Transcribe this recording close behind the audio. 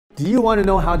Do you want to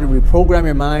know how to reprogram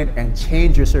your mind and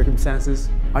change your circumstances?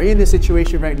 Are you in a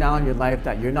situation right now in your life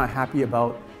that you're not happy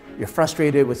about? You're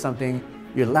frustrated with something,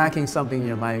 you're lacking something in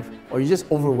your life, or you're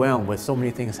just overwhelmed with so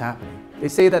many things happening? They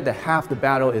say that half the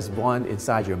battle is won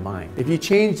inside your mind. If you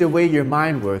change the way your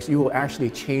mind works, you will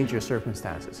actually change your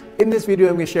circumstances. In this video,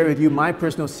 I'm going to share with you my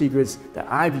personal secrets that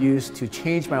I've used to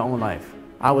change my own life.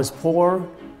 I was poor,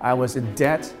 I was in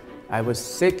debt, I was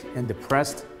sick and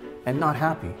depressed, and not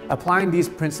happy. Applying these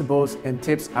principles and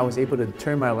tips, I was able to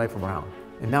turn my life around.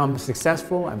 And now I'm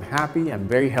successful, I'm happy, I'm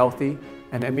very healthy,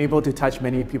 and I'm able to touch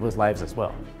many people's lives as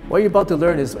well. What you're about to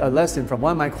learn is a lesson from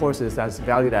one of my courses that's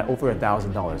valued at over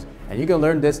 $1,000. And you can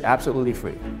learn this absolutely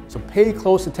free. So pay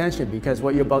close attention because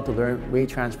what you're about to learn may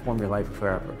transform your life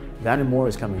forever. That and more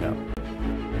is coming up.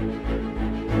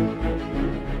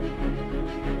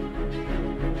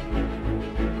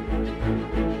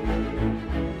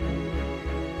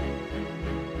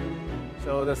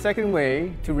 So the second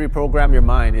way to reprogram your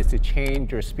mind is to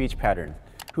change your speech pattern.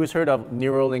 Who's heard of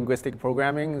neuro-linguistic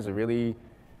programming? Is it really,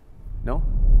 no?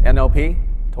 NLP,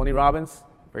 Tony Robbins,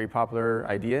 very popular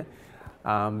idea.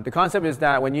 The concept is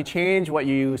that when you change what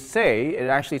you say, it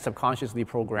actually subconsciously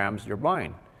programs your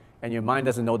mind. And your mind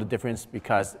doesn't know the difference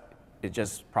because it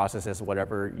just processes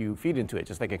whatever you feed into it,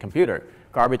 just like a computer.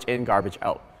 Garbage in, garbage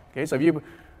out. Okay, so if you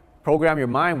program your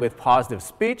mind with positive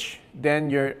speech, then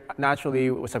you're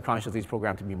naturally subconsciously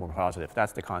programmed to be more positive.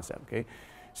 That's the concept, okay?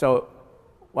 So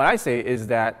what I say is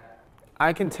that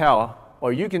I can tell,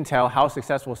 or you can tell how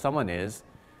successful someone is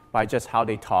by just how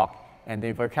they talk and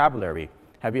their vocabulary.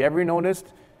 Have you ever noticed?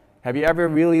 Have you ever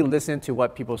really listened to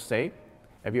what people say?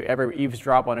 Have you ever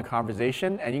eavesdropped on a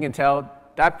conversation and you can tell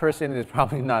that person is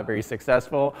probably not very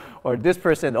successful, or this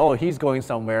person, oh, he's going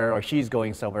somewhere, or she's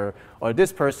going somewhere, or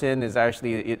this person is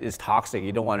actually toxic.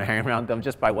 You don't want to hang around them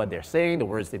just by what they're saying, the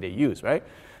words that they use, right?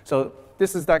 So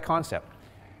this is that concept.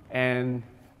 And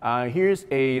here's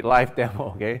a live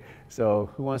demo, okay? So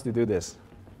who wants to do this?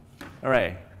 All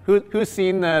right. Who's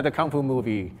seen the Kung Fu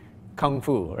movie, Kung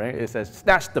Fu, right? It says,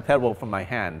 snatch the pebble from my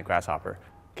hand, grasshopper.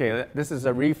 Okay, this is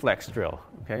a reflex drill,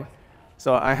 okay?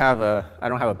 So I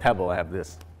don't have a pebble, I have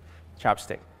this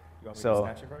chopstick. You want me to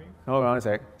snatch it from you? Hold on a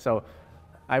sec. So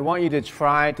I want you to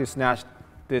try to snatch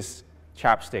this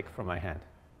chopstick from my hand.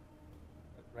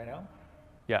 Right now?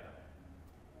 Yeah.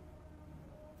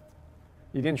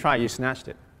 You didn't try, you snatched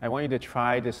it. I want you to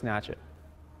try to snatch it.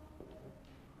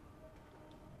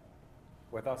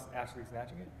 Without actually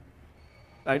snatching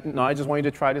it? No, I just want you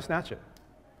to try to snatch it.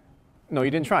 No, you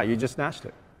didn't try, you just snatched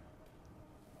it.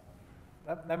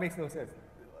 That makes no sense.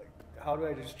 Like, how do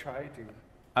I just try to?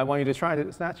 I want you to try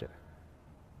to snatch it.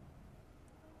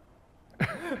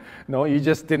 No, you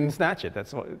just didn't snatch it.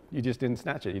 That's what, you just didn't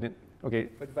snatch it. You didn't, okay.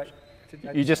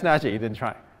 You just snatched it, you didn't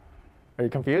try. Are you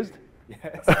confused?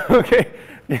 Yes. Okay,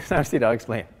 yes, I'll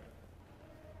explain.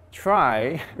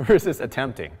 Try versus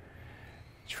attempting.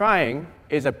 Trying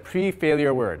is a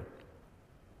pre-failure word.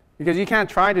 Because you can't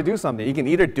try to do something. You can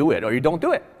either do it or you don't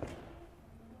do it.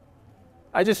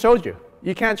 I just showed you.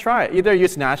 You can't try it. Either you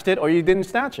snatched it or you didn't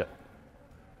snatch it.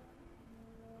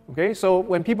 Okay, so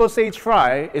when people say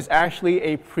try, it's actually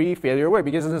a pre-failure word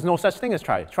because there's no such thing as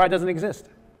try. Try doesn't exist.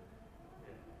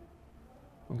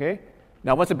 Okay,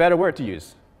 now what's a better word to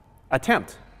use?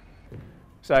 Attempt.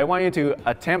 So I want you to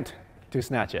attempt to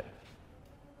snatch it.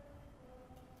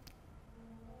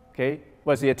 Okay,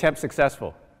 was the attempt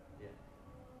successful? Yeah.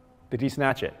 Did he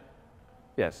snatch it?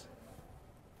 Yes.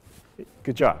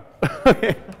 Good job.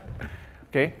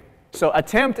 Okay, so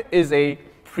attempt is a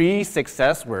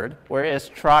pre-success word, whereas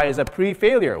try is a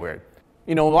pre-failure word.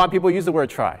 You know, a lot of people use the word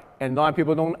try, and a lot of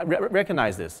people don't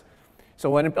recognize this. So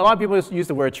when a lot of people use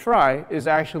the word try, is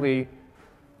actually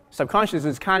subconscious.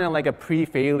 It's kind of like a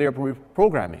pre-failure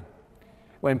programming.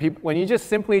 When you just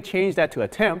simply change that to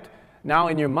attempt, now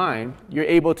in your mind, you're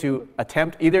able to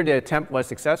attempt, either the attempt was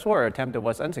successful or attempt that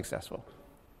was unsuccessful.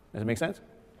 Does it make sense?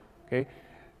 Okay.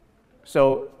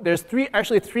 So there's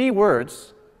actually three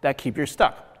words that keep you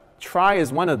stuck. Try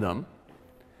is one of them.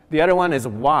 The other one is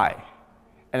why.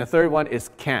 And the third one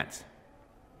is can't.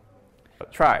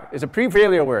 Try is a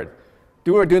pre-failure word.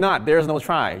 Do or do not. There's no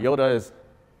try. Yoda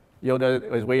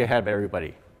is way ahead of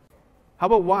everybody. How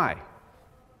about why?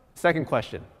 Second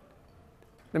question.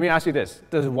 Let me ask you this.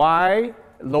 Does why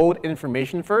load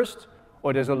information first,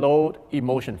 or does it load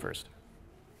emotion first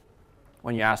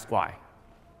when you ask why?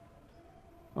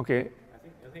 Okay.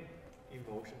 I think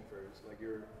emotion first. Like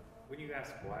when you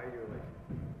ask why, you're like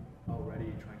already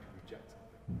trying to reject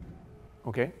something.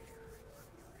 Okay.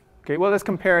 Okay. Well, let's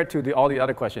compare it to all the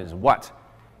other questions. What?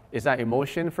 Is that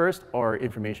emotion first or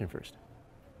information first?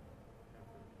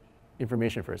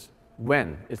 Information first.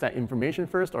 When? Is that information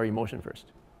first or emotion first?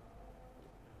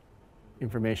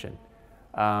 Information.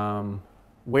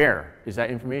 Where? Is that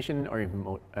information or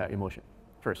emotion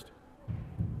first?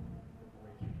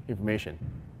 Information.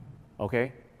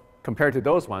 Okay? Compared to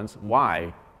those ones,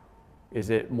 why?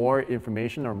 Is it more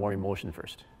information or more emotion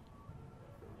first?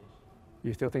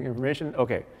 You still think information?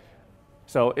 Okay.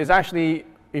 So it's actually,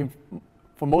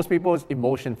 for most people, it's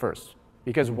emotion first.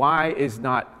 Because why is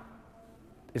not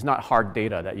hard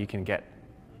data that you can get.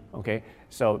 Okay?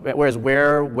 So whereas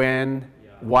where, when,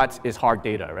 what is hard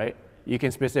data, right? You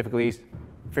can specifically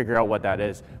figure out what that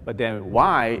is. But then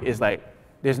why is like,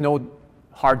 there's no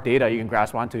hard data you can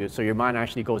grasp onto it. So your mind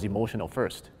actually goes emotional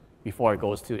first before it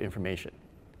goes to information.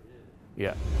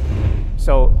 Yeah.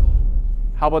 So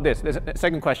how about this? The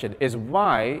second question is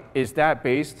why is that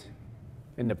based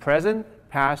in the present,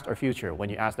 past, or future when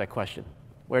you ask that question?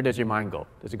 Where does your mind go?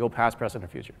 Does it go past, present, or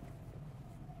future?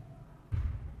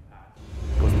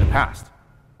 It goes to the past.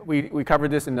 We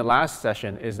covered this in the last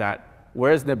session, is that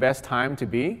where's the best time to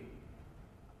be?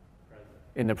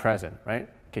 In the present, right?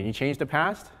 Can you change the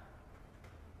past?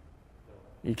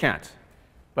 You can't.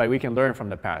 But we can learn from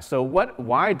the past. So what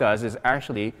why does is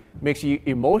actually makes you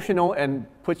emotional and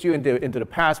puts you into the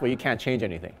past where you can't change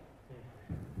anything.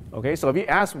 Okay, so if you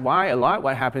ask why a lot,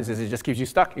 what happens is it just keeps you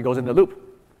stuck. It goes in the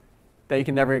loop that you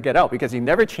can never get out because you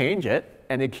never change it,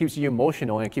 and it keeps you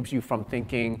emotional and it keeps you from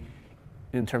thinking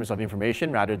in terms of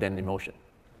information rather than emotion.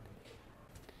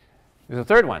 There's a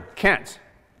third one, can't.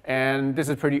 And this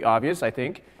is pretty obvious, I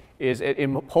think, is it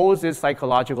imposes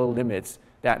psychological limits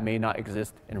that may not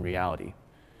exist in reality.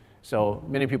 So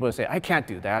many people say, I can't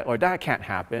do that, or that can't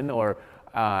happen, or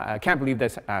I can't believe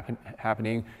that's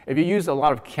happening. If you use a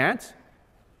lot of can't,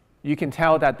 you can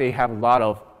tell that they have a lot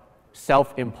of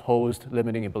self-imposed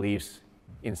limiting beliefs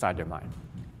inside their mind.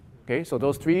 Okay, so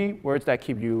those three words that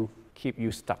keep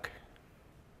you stuck.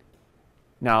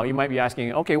 Now, you might be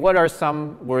asking, okay, what are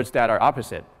some words that are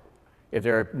opposite? If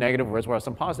they're negative words, what are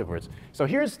some positive words? So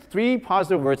here's 3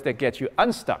 positive words that get you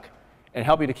unstuck and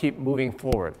help you to keep moving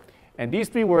forward. And these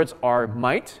 3 words are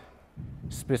might,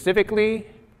 specifically,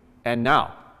 and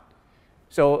now.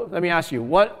 So let me ask you,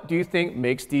 what do you think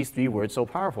makes these 3 words so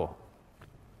powerful?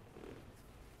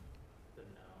 The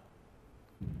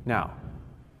now. Now.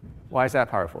 Why is that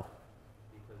powerful?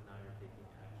 Because now you're taking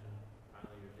action.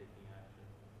 Finally, you're taking action.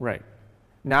 Right.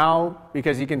 Now,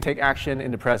 because you can take action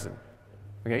in the present.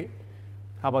 Okay?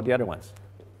 How about the other ones?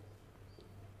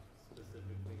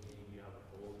 Specifically, meaning you have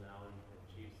a goal now, you can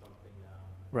achieve something now.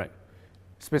 Right.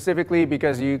 Specifically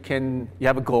because you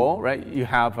have a goal, right? You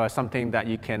have something that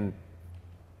you can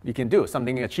do,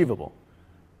 something achievable.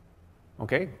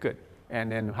 Okay, good.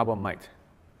 And then how about might?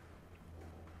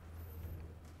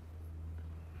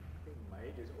 I think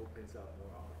might just opens up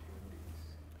more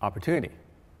opportunities. Opportunity.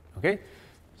 Okay?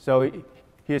 So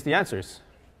here's the answers.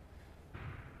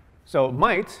 So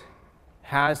might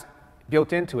has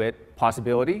built into it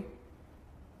possibility.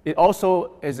 It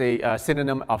also is a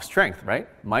synonym of strength, right?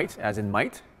 Might, as in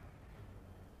might.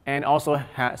 And also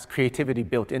has creativity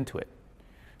built into it.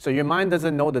 So your mind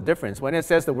doesn't know the difference. When it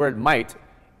says the word might,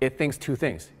 it thinks 2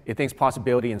 things. It thinks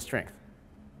possibility and strength.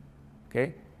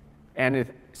 Okay?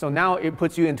 And so now it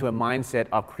puts you into a mindset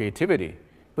of creativity,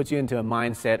 puts you into a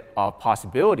mindset of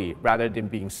possibility rather than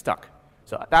being stuck.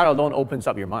 So that alone opens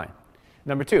up your mind.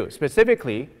 Number 2,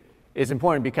 specifically is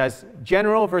important because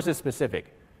general versus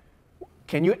specific.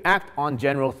 Can you act on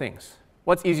general things?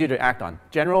 What's easier to act on,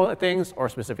 general things or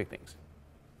specific things?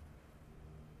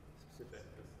 Specific.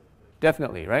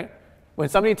 Definitely, right? When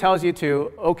somebody tells you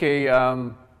to, okay,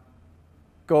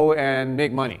 go and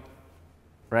make money,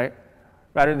 right?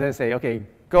 Rather than say, okay,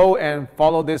 go and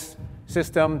follow this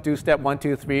system, do step 1,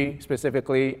 2, 3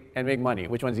 specifically, and make money.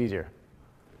 Which one's easier?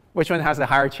 Which one has a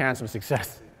higher chance of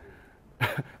success?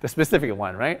 The specific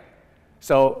one, right?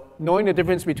 So knowing the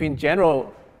difference between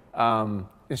general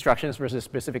instructions versus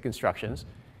specific instructions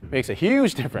makes a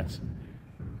huge difference.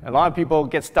 A lot of people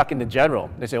get stuck in the general.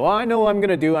 They say, well, I know what I'm going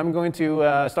to do. I'm going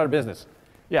to start a business.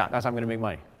 Yeah, that's how I'm going to make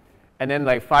money. And then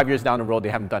like 5 years down the road, they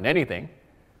haven't done anything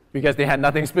because they had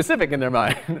nothing specific in their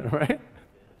mind, right?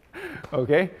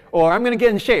 Okay? Or I'm going to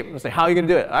get in shape. They say, how are you going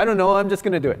to do it? I don't know. I'm just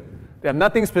going to do it. They have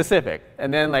nothing specific.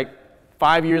 And then like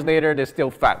 5 years later, they're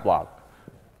still fat blob.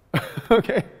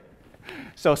 Okay?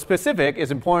 So specific is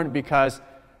important because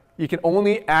you can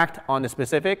only act on the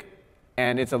specific,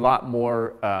 and it's a lot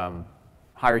more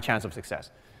higher chance of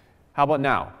success. How about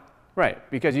now? Right,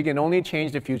 because you can only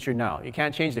change the future now. You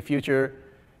can't change the future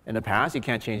in the past. You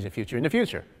can't change the future in the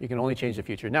future. You can only change the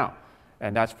future now.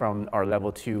 And that's from our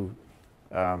level 2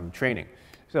 training.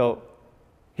 So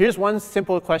here's one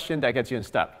simple question that gets you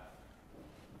unstuck.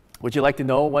 Would you like to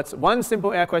know what's one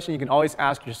simple question you can always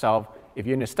ask yourself if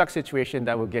you're in a stuck situation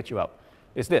that will get you out?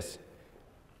 Is this: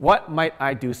 what might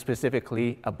I do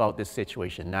specifically about this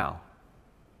situation now?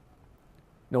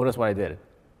 Notice what I did.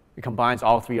 It combines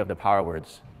all three of the power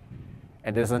words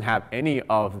and doesn't have any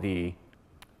of the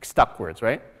stuck words,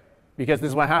 right? Because this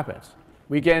is what happens.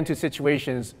 We get into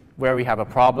situations where we have a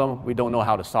problem, we don't know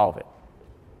how to solve it.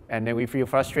 And then we feel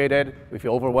frustrated, we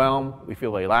feel overwhelmed, we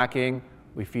feel like lacking,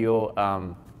 we feel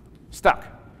stuck.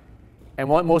 And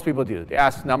what most people do, they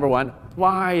ask, number one,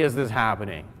 why is this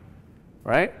happening,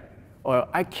 right? Or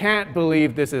I can't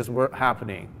believe this is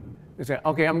happening. They say,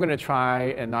 okay, I'm going to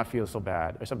try and not feel so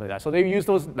bad, or something like that. So they use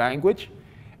those language,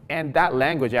 and that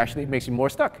language actually makes you more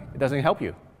stuck. It doesn't help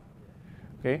you.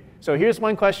 Okay? So here's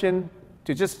one question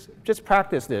to just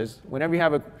practice this. Whenever you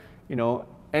have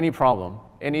any problem,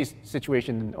 any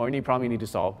situation, or any problem you need to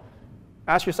solve,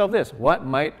 ask yourself this: what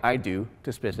might I do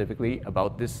to specifically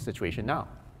about this situation now?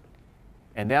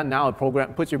 And then now a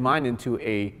program puts your mind into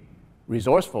a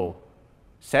resourceful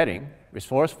setting,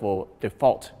 resourceful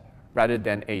default, rather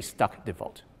than a stuck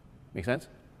default. Make sense?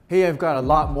 Hey, I've got a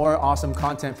lot more awesome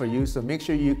content for you, so make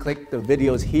sure you click the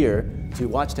videos here to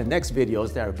watch the next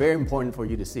videos that are very important for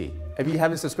you to see. If you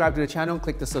haven't subscribed to the channel,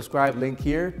 click the subscribe link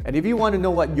here. And if you want to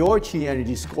know what your Qi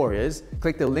energy score is,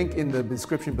 click the link in the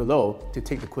description below to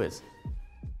take the quiz.